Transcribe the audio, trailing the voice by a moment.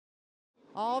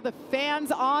All the fans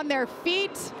on their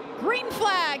feet. Green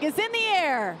flag is in the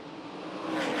air.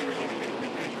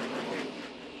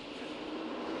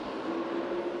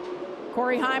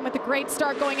 Corey Heim with a great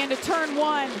start going into turn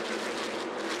one.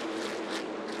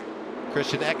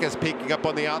 Christian Eckes peeking up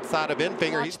on the outside of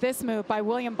Enfinger. Watch this move by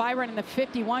William Byron in the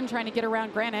 51 trying to get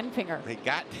around Grant Enfinger. He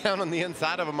got down on the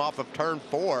inside of him off of turn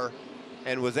 4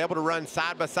 and was able to run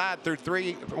side by side through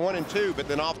 1 and 2, but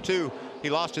then off 2 he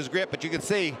lost his grip, but you can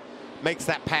see makes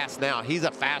that pass now. He's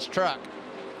a fast truck.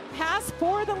 Pass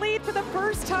for the lead for the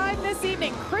first time this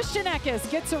evening. Christian Eckes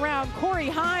gets around Corey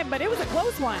Heim, but it was a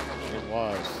close one. It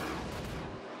was.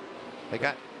 They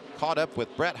got caught up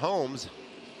with Brett Holmes.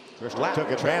 Christian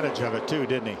took advantage of it too,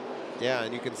 didn't he? Yeah,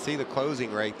 and you can see the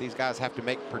closing rate. These guys have to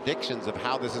make predictions of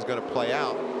how this is going to play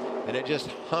out. And it just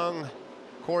hung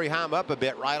Corey Heim up a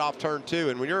bit right off turn 2.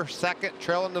 And when you're second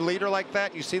trailing the leader like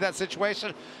that, you see that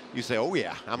situation, you say, oh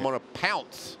yeah, I'm going to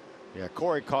pounce. Yeah,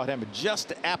 Corey caught him at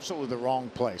just absolutely the wrong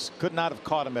place. Could not have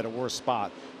caught him at a worse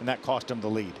spot, and that cost him the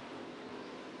lead.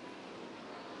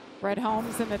 Brett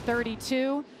Holmes in the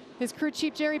 32. His crew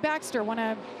chief, Jerry Baxter, want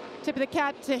to tip of the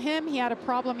cap to him. He had a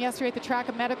problem yesterday at the track,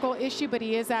 a medical issue, but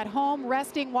he is at home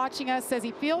resting, watching us, says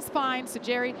he feels fine. So,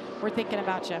 Jerry, we're thinking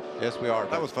about you. Yes, we are.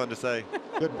 That was fun to say.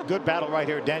 Good battle right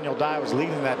here. Daniel Dye was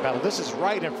leading that battle. This is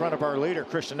right in front of our leader,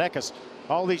 Christian Eckes.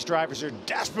 All these drivers here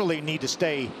desperately need to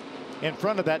stay in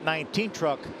front of that 19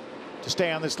 truck to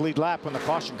stay on this lead lap when the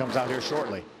caution comes out here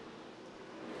shortly.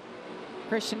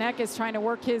 Christian Eckes trying to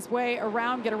work his way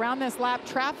around, get around this lap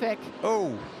traffic.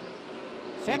 Oh.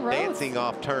 Ben Rhodes. Dancing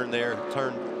off turn there.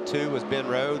 Turn 2 was Ben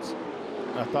Rhodes.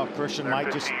 I thought Christian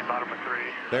might just.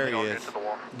 There he is.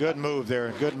 Good move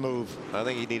there. Good move. I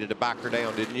think he needed to back her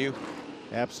down, didn't you?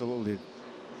 Absolutely.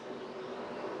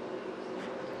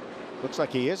 Looks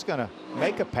like he is going to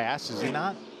make a pass, is he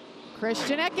not?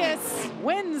 Christian Eckes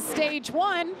wins stage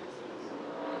 1.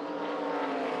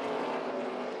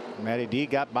 Matty D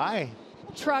got by.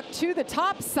 Truck to the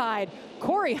top side.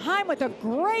 Corey Heim with a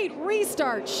great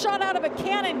restart. Shot out of a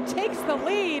cannon, takes the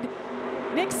lead.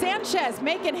 Nick Sanchez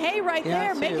making hay right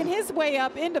there, making his way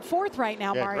up into 4th right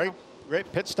now, yeah, Mario.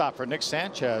 Great pit stop for Nick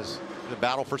Sanchez. The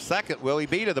battle for second. Willie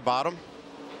B to the bottom.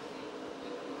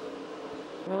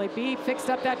 Willie B fixed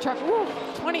up that truck. Woo,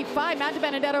 25. Matt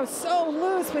DiBenedetto so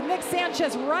loose with Nick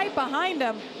Sanchez right behind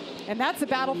him. And that's a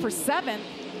battle for 7th.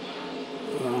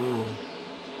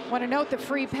 Want to note the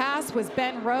free pass was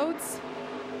Ben Rhodes.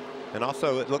 And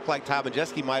also it looked like Ty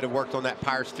Majeski might have worked on that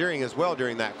power steering as well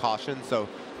during that caution. So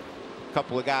a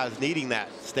couple of guys needing that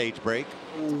stage break.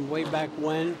 Way back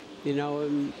when, you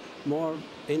know, more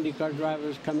IndyCar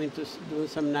drivers coming to do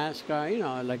some NASCAR, you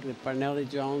know, like the Parnelli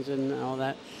Jones and all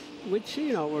that, which,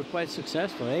 you know, were quite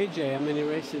successful. AJ, I mean, he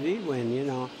raced the win, you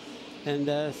know. And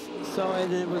so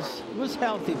it was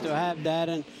healthy to have that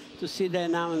and to see that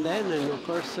now and then. And of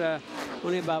course,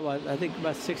 only about, what, I think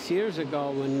about 6 years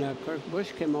ago when Kirk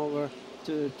Busch came over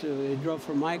he drove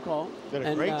for Michael. Did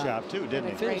a great job too,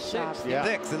 didn't he? Great job. Yeah.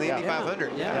 6 in the Indy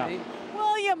 500. Yeah.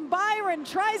 William Byron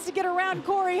tries to get around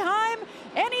Corey Heim,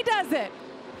 and he does it.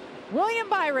 William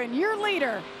Byron, your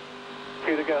leader.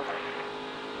 2 to go.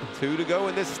 2 to go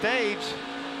in this stage. 2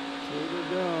 to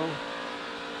go.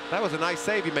 That was a nice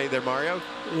save you made there, Mario.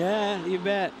 Yeah, you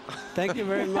bet. Thank you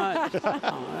very much.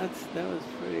 That was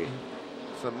pretty.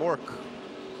 Some more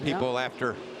people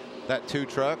after that 2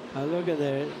 truck. Look at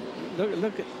that.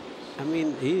 Look at. I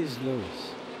mean, he's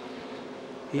loose.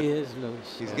 He is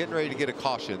loose. He's getting ready to get a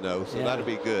caution though, so that'll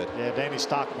be good. Yeah, Danny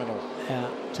Stockman will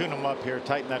tune him up here,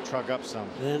 tighten that truck up some.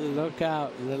 Then look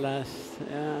out, the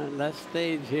last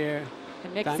stage here.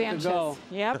 And Nick Time Sanchez. to go.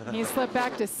 Yep, he slipped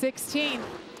back to 16th.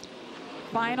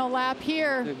 Final lap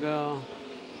here. To go.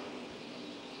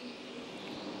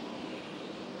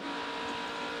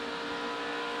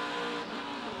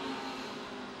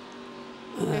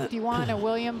 And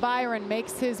William Byron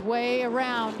makes his way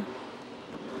around.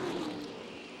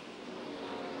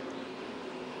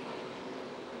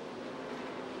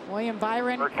 William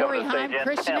Byron, Corey Heim,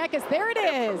 Christian Eckes. There it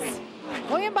is.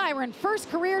 William Byron, first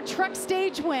career truck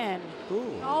stage win.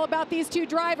 Ooh. All about these 2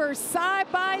 drivers side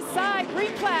by side.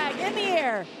 Green flag in the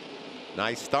air.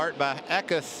 Nice start by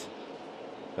Eckes.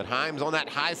 But Heim's on that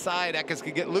high side. Eckes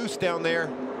could get loose down there.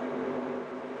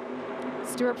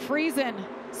 Stuart Friesen,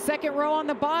 second row on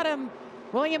the bottom.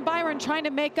 William Byron trying to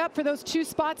make up for those 2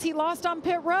 spots he lost on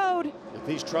pit road. If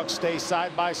these trucks stay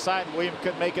side by side, William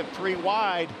could make it 3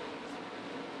 wide.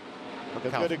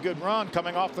 A good run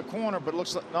coming off the corner, but it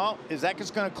looks like, no, is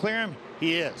Eckes going to clear him?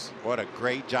 He is. What a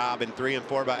great job in 3 and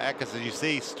 4 by Eckes. As you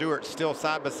see, Stewart still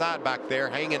side by side back there,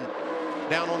 hanging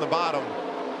down on the bottom.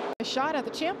 A shot at the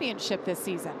championship this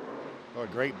season. Oh, a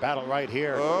great battle right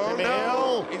here. Oh,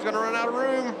 no. He's going to run out of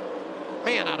room.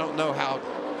 Man, I don't know how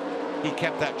he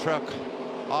kept that truck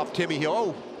off Timmy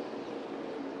Hill. Oh.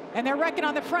 And they're wrecking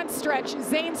on the front stretch.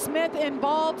 Zane Smith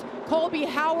involved, Colby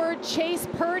Howard, Chase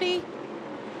Purdy.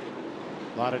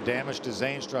 A lot of damage to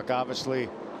Zane's truck, obviously.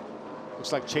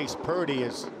 Looks like Chase Purdy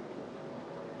is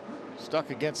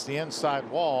stuck against the inside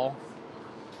wall.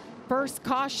 First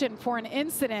caution for an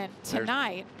incident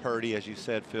tonight. There's Purdy, as you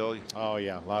said, Phil. Oh,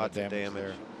 yeah, a lot of damage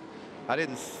there. I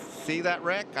didn't see that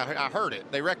wreck. I heard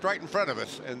it. They wrecked right in front of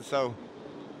us, and so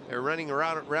they're running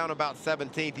around about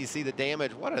 17th. You see the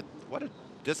damage. What a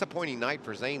disappointing night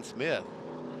for Zane Smith.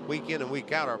 Week in and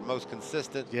week out, our most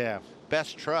consistent,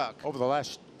 best truck over the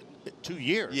last 2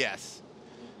 years. Yes.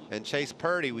 And Chase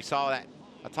Purdy, we saw that.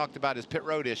 I talked about his pit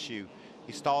road issue.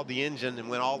 He stalled the engine and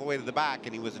went all the way to the back,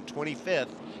 and he was in 25th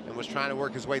and was trying to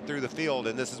work his way through the field,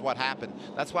 and this is what happened.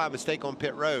 That's why a mistake on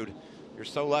pit road. You're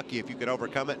so lucky if you could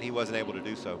overcome it, and he wasn't able to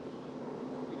do so.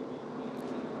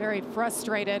 Very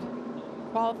frustrated.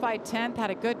 Qualified 10th,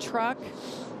 had a good truck.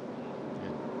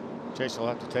 Chase will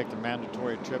have to take the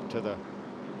mandatory trip to the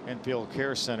infield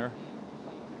care center.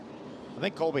 I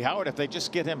think Colby Howard, if they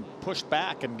just get him pushed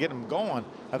back and get him going,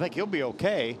 I think he'll be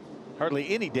okay. Hardly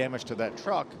any damage to that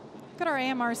truck. Look at our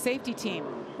AMR safety team.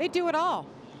 They do it all.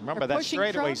 Remember, that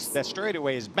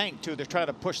straightaway is banked too. They're trying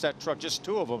to push that truck, just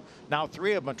 2 of them. Now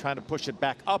 3 of them are trying to push it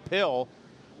back uphill.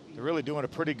 They're really doing a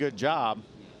pretty good job.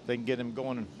 They can get him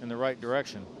going in the right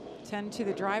direction. 10 to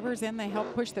the drivers in. They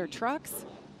help push their trucks.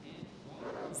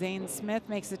 Zane Smith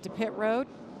makes it to pit road.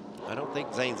 I don't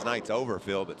think Zane's night's over,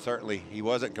 Phil, but certainly he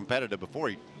wasn't competitive before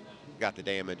he got the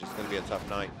damage. It's going to be a tough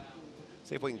night.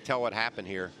 See if we can tell what happened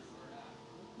here.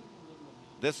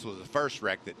 This was the first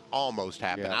wreck that almost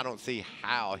happened. I don't see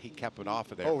how he kept it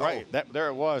off of there. Oh, right. There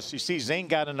it was. You see Zane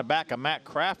got in the back of Matt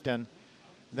Crafton.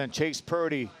 Then Chase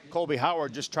Purdy, Colby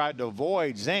Howard just tried to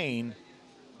avoid Zane.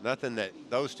 Nothing that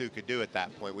those two could do at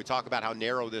that point. We talk about how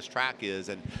narrow this track is,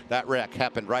 and that wreck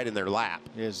happened right in their lap.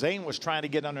 Yeah, Zane was trying to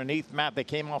get underneath Matt. They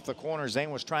came off the corner. Zane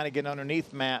was trying to get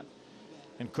underneath Matt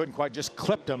and couldn't quite, just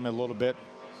clipped him a little bit.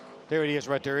 There he is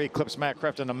right there. He clips Matt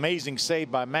Crafton. Amazing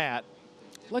save by Matt.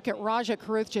 Look at Raja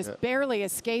Karuth, just barely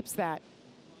escapes that.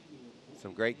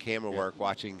 Some great camera work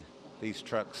watching these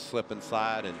trucks slip and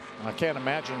slide. And I can't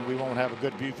imagine we won't have a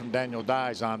good view from Daniel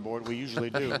Dye's on board. We usually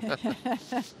do.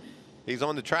 He's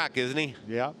on the track, isn't he?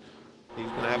 Yeah. He's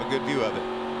going to have a good view of it.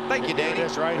 Thank you, Danny. It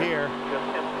is right here.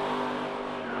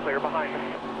 Clear behind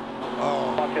me.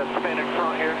 Oh. Watch that spin in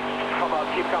front here. Come on,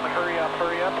 keep coming. Hurry up,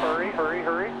 hurry up,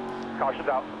 hurry. Caution's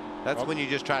out. That's when you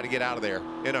just try to get out of there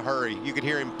in a hurry. You could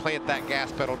hear him plant that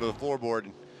gas pedal to the floorboard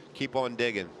and keep on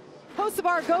digging.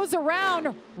 Hocevar goes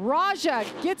around. Raja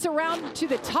gets around to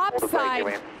the top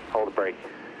side. Hold the brake.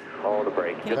 Hold the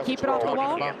brake. Can you keep it off the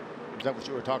wall? Is that what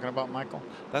you were talking about, Michael?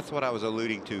 That's what I was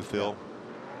alluding to, Phil.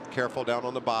 Careful down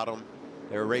on the bottom.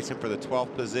 They were racing for the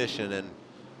 12th position and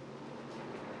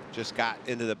just got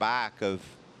into the back of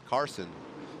Carson.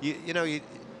 You know, you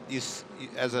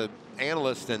as an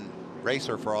analyst and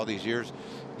racer for all these years,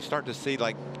 you start to see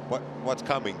like what's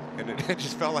coming, and it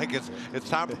just felt like it's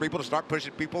time for people to start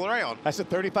pushing people around. I said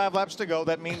 35 laps to go.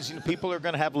 That means people are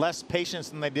going to have less patience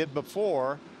than they did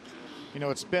before. You know,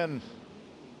 it's been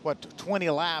what, 20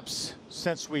 laps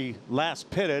since we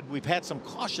last pitted. We've had some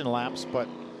caution laps, but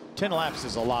 10 laps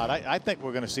is a lot. I think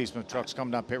we're going to see some trucks come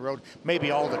down pit road.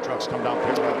 Maybe all the trucks come down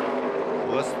pit road.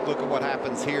 Well, let's look at what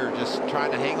happens here. Just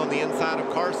trying to hang on the inside of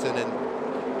Carson, and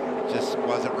just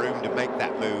wasn't room to make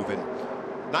that move.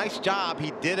 And nice job.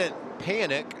 He didn't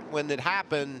panic when it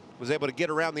happened, was able to get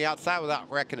around the outside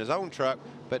without wrecking his own truck,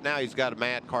 but now he's got a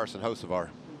mad Carson Hocevar.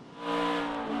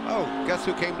 Oh, guess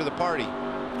who came to the party?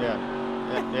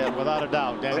 Yeah, without a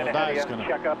doubt. Daniel Dye's going to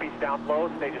check up. He's down low.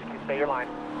 Stay your line.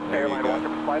 Stay your line. Watch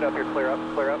him slide up here. Clear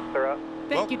up.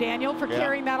 Thank you, Daniel, for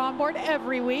carrying that on board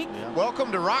every week. Yeah.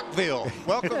 Welcome to Rockville.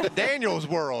 Welcome to Daniel's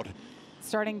world.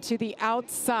 Starting to the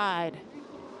outside.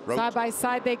 Side by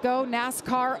side they go.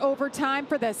 NASCAR overtime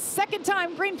for the second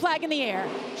time. Green flag in the air.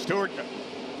 Stewart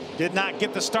did not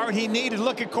get the start he needed.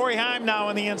 Look at Corey Heim now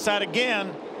on the inside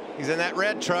again. He's in that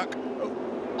red truck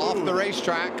off the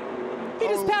racetrack. He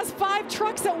just passed 5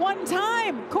 trucks at one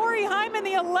time. Corey Heim in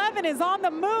the 11 is on the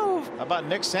move. How about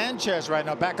Nick Sanchez right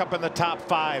now, back up in the top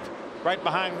 5, right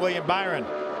behind William Byron.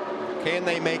 Can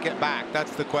they make it back?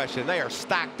 That's the question. They are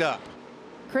stacked up.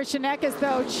 Christian Eckes,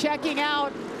 though, checking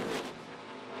out.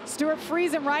 Stuart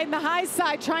Friesen riding the high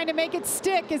side, trying to make it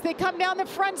stick as they come down the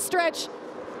front stretch.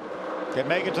 Can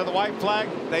make it to the white flag.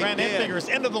 Grant Enfinger's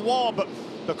into the wall, but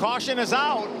the caution is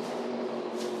out.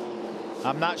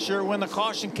 I'm not sure when the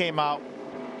caution came out.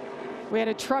 We had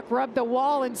a truck rub the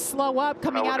wall and slow up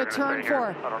coming out of turn 4.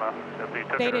 I don't know if he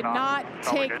took They it or did not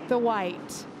Probably take did. the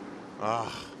white.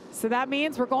 So that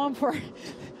means we're going for,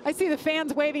 I see the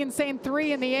fans waving and saying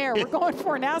 3 in the air. We're going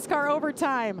for NASCAR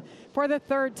overtime for the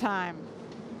 3rd time.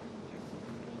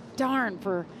 Darn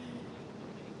for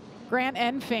Grant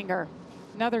Enfinger.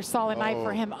 Another solid night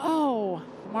for him. Oh,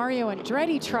 Mario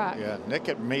Andretti truck. Yeah, Nick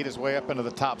had made his way up into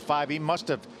the top 5. He must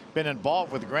have been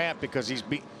involved with Grant because he's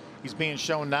being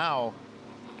shown now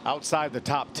outside the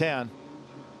top 10.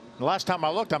 The last time I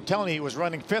looked, I'm telling you, he was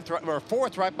running 5th or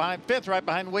 4th right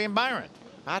behind William Byron.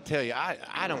 I tell you,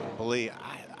 I don't believe,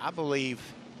 I believe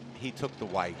he took the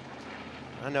white.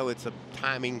 I know it's a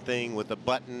timing thing with a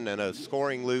button and a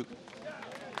scoring loop.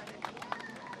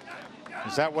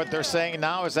 Is that what they're saying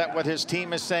now? Is that what his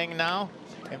team is saying now?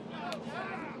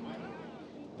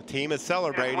 The team is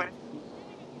celebrating.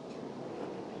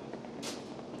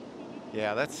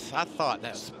 Yeah, I thought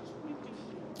that's.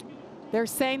 They're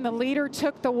saying the leader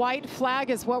took the white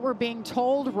flag is what we're being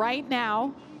told right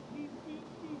now.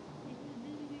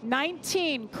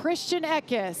 19, Christian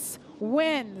Eckes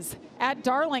wins at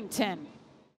Darlington.